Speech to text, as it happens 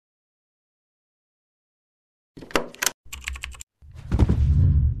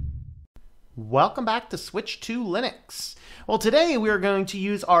Welcome back to Switch2Linux. Well, today we are going to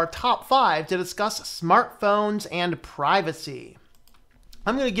use our top 5 to discuss smartphones and privacy.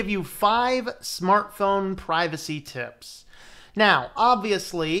 I'm going to give you 5 smartphone privacy tips. Now,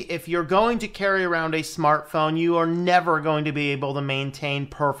 obviously, if you're going to carry around a smartphone, you are never going to be able to maintain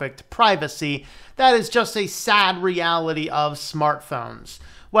perfect privacy. That is just a sad reality of smartphones.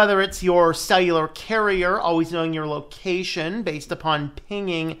 Whether it's your cellular carrier always knowing your location based upon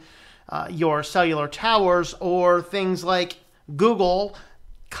pinging your cellular towers, or things like Google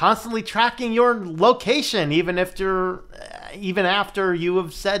constantly tracking your location even after you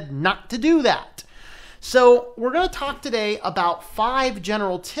have said not to do that. So we're going to talk today about 5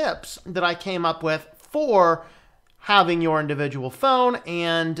 general tips that I came up with for having your individual phone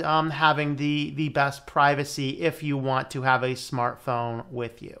and having the best privacy if you want to have a smartphone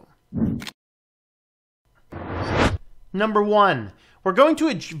with you. Number 1. We're going to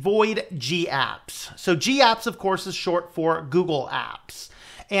avoid GApps. So GApps, of course, is short for Google Apps.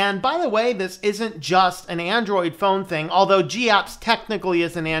 And by the way, this isn't just an Android phone thing, although GApps technically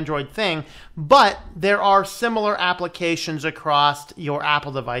is an Android thing, but there are similar applications across your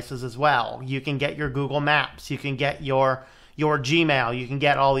Apple devices as well. You can get your Google Maps, you can get your Gmail, you can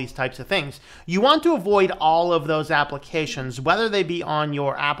get all these types of things. You want to avoid all of those applications, whether they be on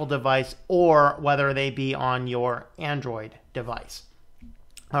your Apple device or whether they be on your Android device.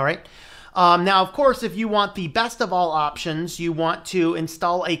 All right. Now, of course, if you want the best of all options, you want to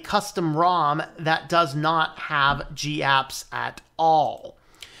install a custom ROM that does not have GApps at all.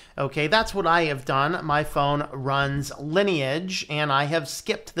 Okay, that's what I have done. My phone runs Lineage, and I have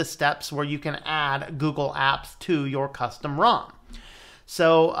skipped the steps where you can add Google Apps to your custom ROM.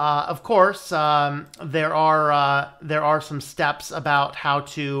 So, of course, there are some steps about how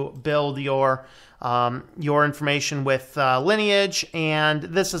to build your information with Lineage, and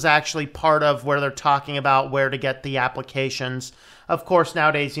this is actually part of where they're talking about where to get the applications. Of course,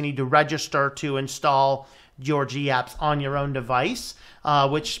 nowadays you need to register to install your GApps on your own device,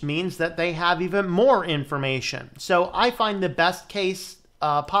 which means that they have even more information. So I find the best case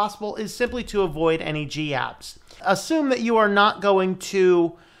possible is simply to avoid any GApps. Assume that you are not going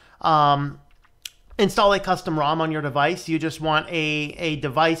to install a custom ROM on your device. You just want a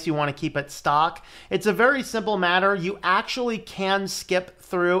device, you want to keep it stock. It's a very simple matter. You actually can skip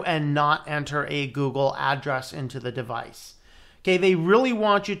through and not enter a Google address into the device. Okay, they really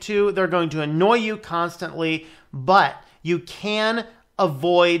want you to. They're going to annoy you constantly, but you can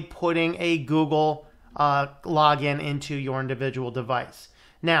avoid putting a Google login into your individual device.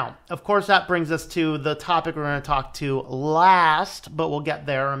 Now, of course, that brings us to the topic we're going to talk to last, but we'll get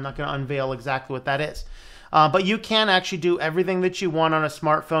there. I'm not going to unveil exactly what that is. But you can actually do everything that you want on a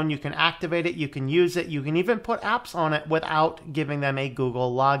smartphone. You can activate it, you can use it, you can even put apps on it without giving them a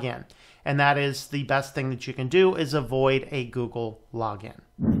Google login. And that is the best thing that you can do, is avoid a Google login.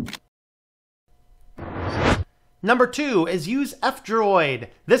 Number 2 is use Fdroid.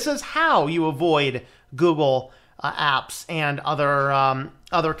 This is how you avoid Google apps and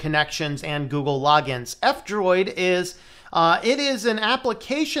other connections and Google logins. Fdroid is an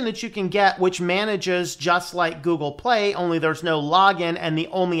application that you can get which manages just like Google Play, only there's no login and the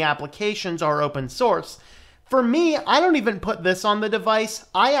only applications are open source. For me, I don't even put this on the device.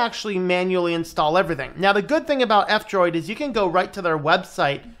 I actually manually install everything. Now, the good thing about Fdroid is you can go right to their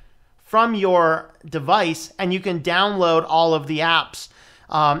website from your device and you can download all of the apps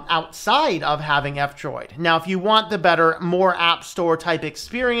outside of having Fdroid. Now, if you want the better, more App Store type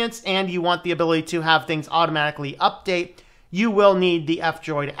experience and you want the ability to have things automatically update, you will need the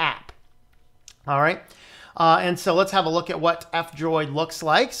Fdroid app. All right. And so let's have a look at what Fdroid looks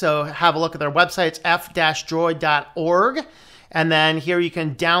like. So have a look at their website. It's f-droid.org. And then here you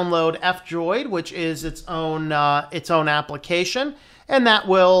can download Fdroid, which is its own application. And that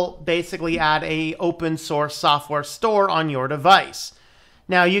will basically add a open source software store on your device.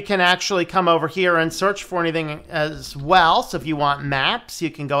 Now, you can actually come over here and search for anything as well. So if you want maps, you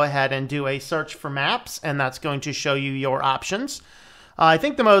can go ahead and do a search for maps, and that's going to show you your options. I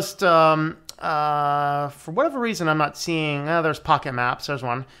think the most, for whatever reason, I'm not seeing, there's Pocket Maps, there's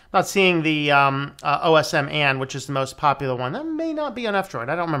one. I'm not seeing the OSM and, which is the most popular one. That may not be on Fdroid,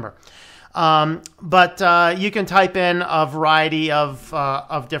 I don't remember. But you can type in a variety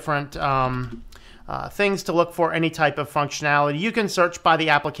of different things to look for any type of functionality. You can search by the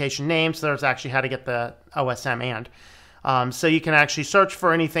application name, so there's actually how to get the OSM and. So you can actually search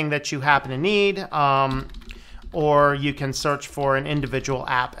for anything that you happen to need, or you can search for an individual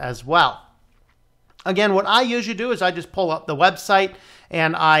app as well. Again, what I usually do is I just pull up the website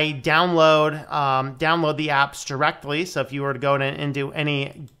and I download the apps directly. So if you were to go into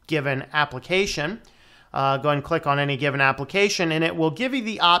any given application, go and click on any given application, and it will give you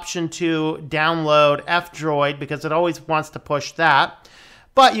the option to download Fdroid because it always wants to push that.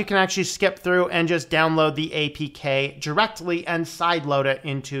 But you can actually skip through and just download the APK directly and sideload it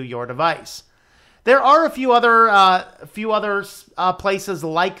into your device. There are a few other places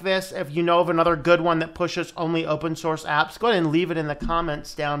like this. If you know of another good one that pushes only open source apps, go ahead and leave it in the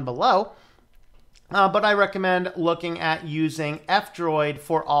comments down below. But I recommend looking at using Fdroid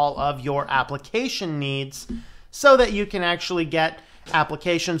for all of your application needs so that you can actually get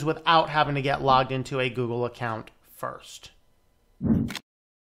applications without having to get logged into a Google account first.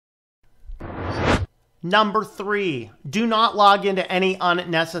 Number 3, do not log into any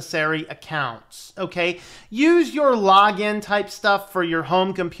unnecessary accounts, okay? Use your login type stuff for your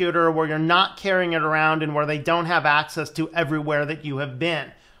home computer where you're not carrying it around and where they don't have access to everywhere that you have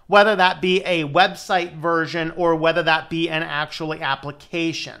been, whether that be a website version or whether that be an actual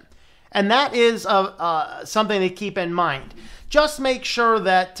application. And that is something to keep in mind. Just make sure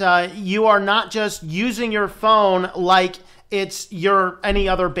that you are not just using your phone like it's your any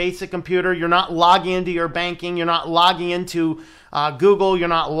other basic computer. You're not logging into your banking. You're not logging into Google. You're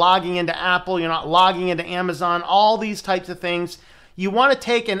not logging into Apple. You're not logging into Amazon. All these types of things. You want to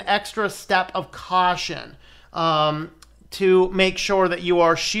take an extra step of caution to make sure that you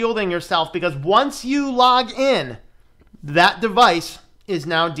are shielding yourself, because once you log in, that device is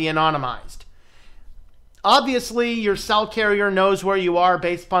now de-anonymized. Obviously, your cell carrier knows where you are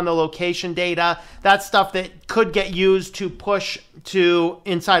based upon the location data. That's stuff that could get used to push to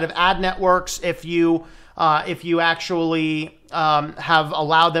inside of ad networks if you actually have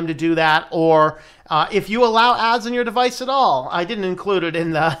allowed them to do that, or if you allow ads on your device at all. I didn't include it in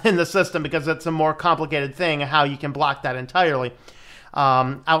the system because it's a more complicated thing how you can block that entirely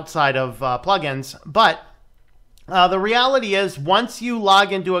outside of plugins. But the reality is, once you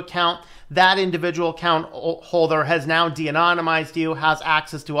log into an account, that individual account holder has now de-anonymized you, has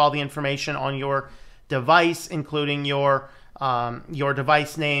access to all the information on your device, including your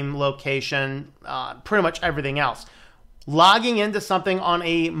device name, location, pretty much everything else. Logging into something on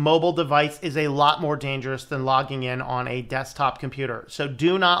a mobile device is a lot more dangerous than logging in on a desktop computer. So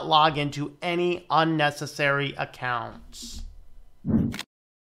do not log into any unnecessary accounts.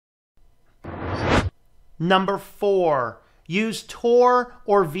 Number 4. Use Tor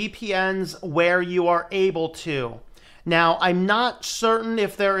or VPNs where you are able to. Now, I'm not certain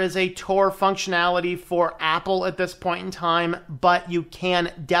if there is a Tor functionality for Apple at this point in time, but you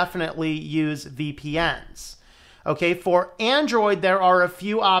can definitely use VPNs. Okay, for Android, there are a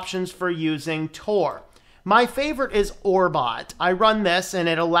few options for using Tor. My favorite is Orbot. I run this, and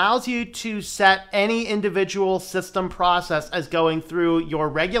it allows you to set any individual system process as going through your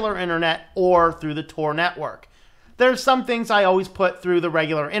regular internet or through the Tor network. There's some things I always put through the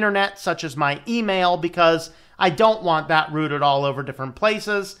regular internet, such as my email, because I don't want that routed all over different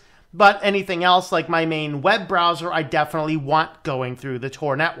places. But anything else, like my main web browser, I definitely want going through the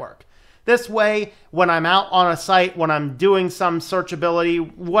Tor network. This way, when I'm out on a site, when I'm doing some searchability,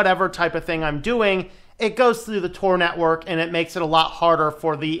 whatever type of thing I'm doing, it goes through the Tor network, and it makes it a lot harder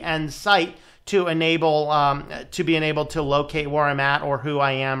for the end site to enable to be able to locate where I'm at or who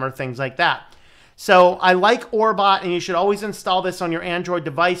I am or things like that. So I like Orbot, and you should always install this on your Android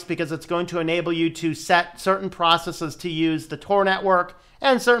device because it's going to enable you to set certain processes to use the Tor network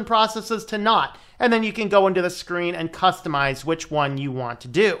and certain processes to not. And then you can go into the screen and customize which one you want to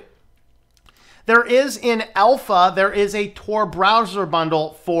do. There is in alpha, there is a Tor browser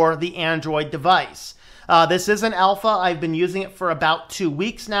bundle for the Android device. This is an alpha. I've been using it for about 2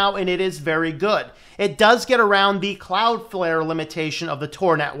 weeks now, and it is very good. It does get around the Cloudflare limitation of the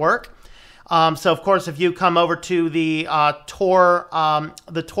Tor network. So, of course, if you come over to the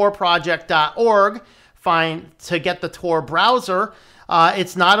torproject.org, to get the Tor browser,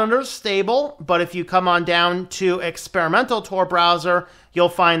 it's not under stable, but if you come on down to experimental Tor browser, you'll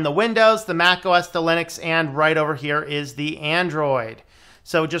find the Windows, the Mac OS, the Linux, and right over here is the Android.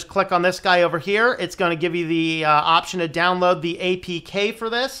 So just click on this guy over here. It's going to give you the option to download the APK for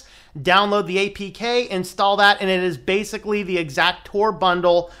this. Download the APK, install that, and it is basically the exact Tor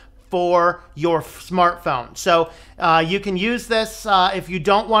bundle for your smartphone. So you can use this if you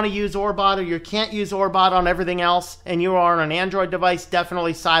don't want to use Orbot or you can't use Orbot on everything else and you are on an Android device,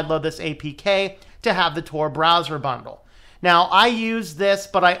 definitely sideload this APK to have the Tor browser bundle. Now, I use this,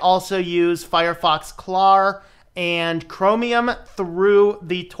 but I also use Firefox Clar and Chromium through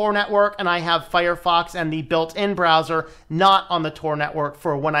the Tor network, and I have Firefox and the built-in browser not on the Tor network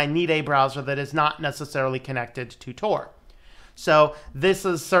for when I need a browser that is not necessarily connected to Tor. So this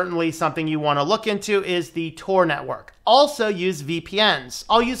is certainly something you want to look into, is the Tor network. Also use VPNs.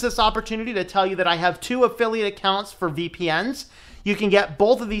 I'll use this opportunity to tell you that I have 2 affiliate accounts for VPNs. You can get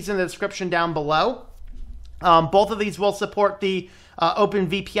both of these in the description down below. Both of these will support the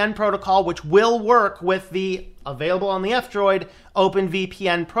OpenVPN protocol, which will work with the available on the Fdroid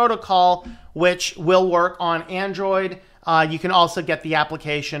OpenVPN protocol, which will work on Android. You can also get the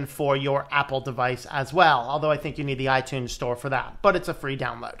application for your Apple device as well, although I think you need the iTunes store for that, but it's a free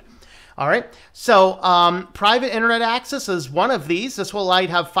download. All right, so private internet access is one of these. This will allow you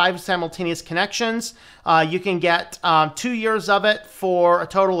to have 5 simultaneous connections. You can get 2 years of it for a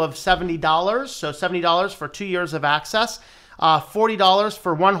total of $70. So $70 for 2 years of access, $40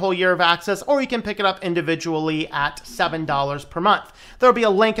 for 1 whole year of access, or you can pick it up individually at $7 per month. There'll be a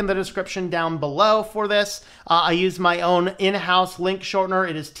link in the description down below for this. I use my own in-house link shortener.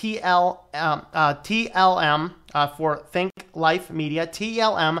 It is TLM for Think Life Media,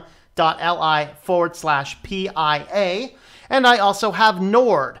 tlm.li/PIA. And I also have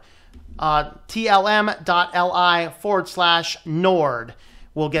Nord, tlm.li/Nord.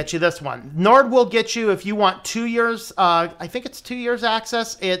 Will get you this one. Nord will get you, if you want 2 years, I think it's 2 years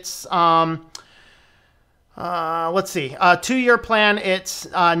access. It's, let's see, 2-year plan, it's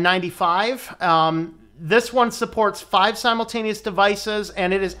 $95. This one supports 5 simultaneous devices,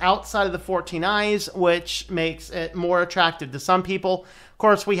 and it is outside of the 14 eyes, which makes it more attractive to some people. Of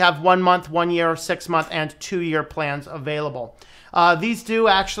course, we have 1 month, 1 year, 6 month, and 2-year plans available. These do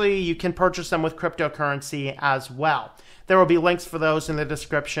actually, you can purchase them with cryptocurrency as well. There will be links for those in the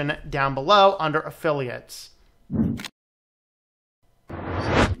description down below under affiliates.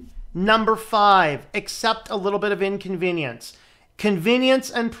 Number 5, accept a little bit of inconvenience. Convenience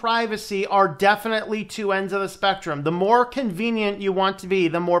and privacy are definitely 2 ends of the spectrum. The more convenient you want to be,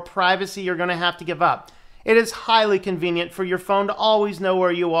 the more privacy you're going to have to give up. It is highly convenient for your phone to always know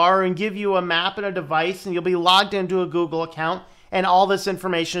where you are and give you a map and a device, and you'll be logged into a Google account, and all this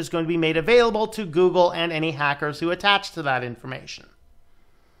information is going to be made available to Google and any hackers who attach to that information.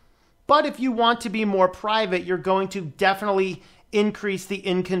 But if you want to be more private, you're going to definitely increase the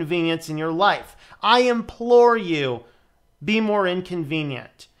inconvenience in your life. I implore you, be more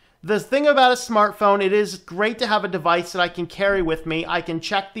inconvenient. The thing about a smartphone, it is great to have a device that I can carry with me. I can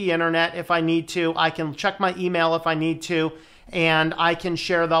check the internet if I need to. I can check my email if I need to. And I can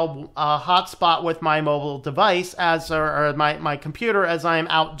share the hotspot with my mobile device or my computer as I am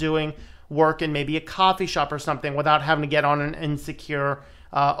out doing work in maybe a coffee shop or something without having to get on an insecure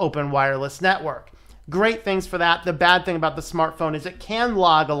open wireless network. Great things for that. The bad thing about the smartphone is it can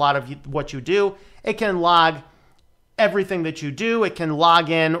log a lot of what you do. It can log everything that you do. It can log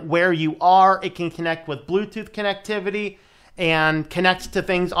in where you are. It can connect with Bluetooth connectivity and connects to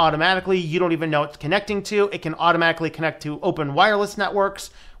things automatically you don't even know it's connecting to. It can automatically connect to open wireless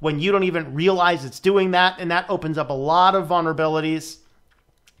networks when you don't even realize it's doing that, and that opens up a lot of vulnerabilities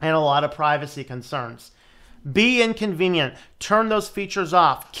and a lot of privacy concerns. Be inconvenient. Turn those features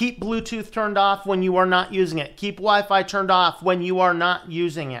off. Keep Bluetooth turned off when you are not using it. Keep Wi-Fi turned off when you are not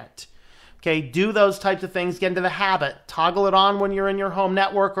using it. Okay, do those types of things. Get into the habit. Toggle it on when you're in your home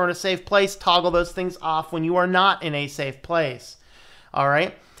network or in a safe place. Toggle those things off when you are not in a safe place. All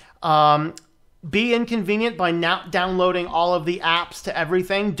right. Be inconvenient by not downloading all of the apps to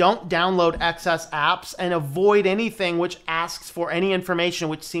everything. Don't download excess apps, and avoid anything which asks for any information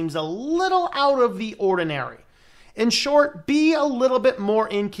which seems a little out of the ordinary. In short, be a little bit more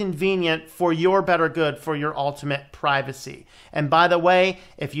inconvenient for your better good, for your ultimate privacy. And by the way,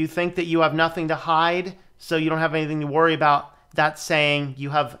 if you think that you have nothing to hide, so you don't have anything to worry about, that's saying you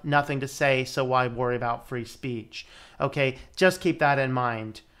have nothing to say, so why worry about free speech? Okay, just keep that in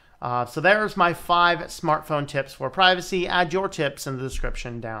mind. So there's my 5 smartphone tips for privacy. Add your tips in the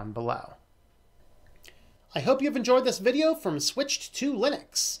description down below. I hope you've enjoyed this video from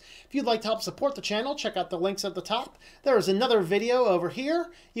SwitchedtoLinux. If you'd like to help support the channel, check out the links at the top. There is another video over here.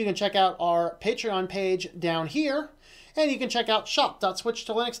 You can check out our Patreon page down here. And you can check out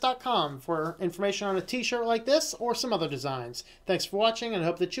shop.switchedtolinux.com for information on a t-shirt like this or some other designs. Thanks for watching, and I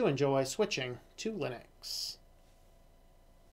hope that you enjoy switching to Linux.